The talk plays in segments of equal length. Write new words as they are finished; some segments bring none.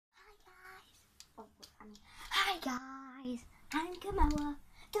guys, I'm Kamoa,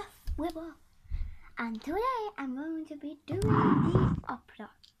 the Whipper, and today I'm going to be doing the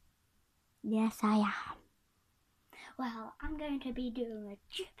opera. Yes, I am. Well, I'm going to be doing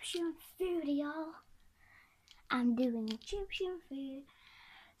Egyptian food, y'all. I'm doing Egyptian food.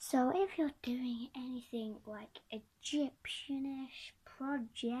 So if you're doing anything like Egyptianish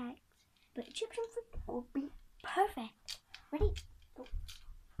project, but Egyptian food will be perfect. Ready? Go.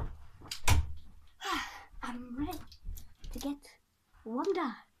 I'm ready to get one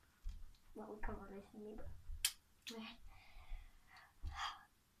done. Well, we can't really listen to me, but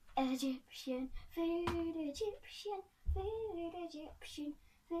Egyptian food, Egyptian food, Egyptian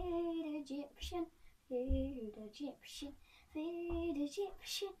food, Egyptian food, Egyptian food,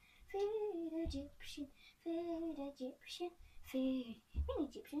 Egyptian food, Egyptian food, Egyptian food. Many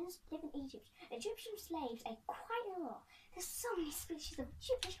Egyptians live in Egypt. Egyptian slaves ate quite a lot. There's so many species of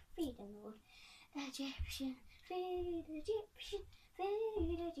Egyptian food in the world. Egyptian food, Egyptian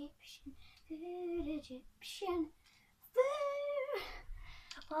food, Egyptian food, Egyptian food.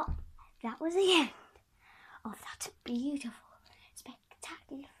 Well, that was the end of that beautiful,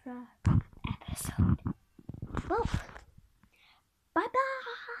 spectacular episode. Well, bye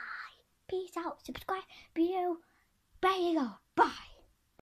bye. Peace out. Subscribe. Video. There you go. Bye.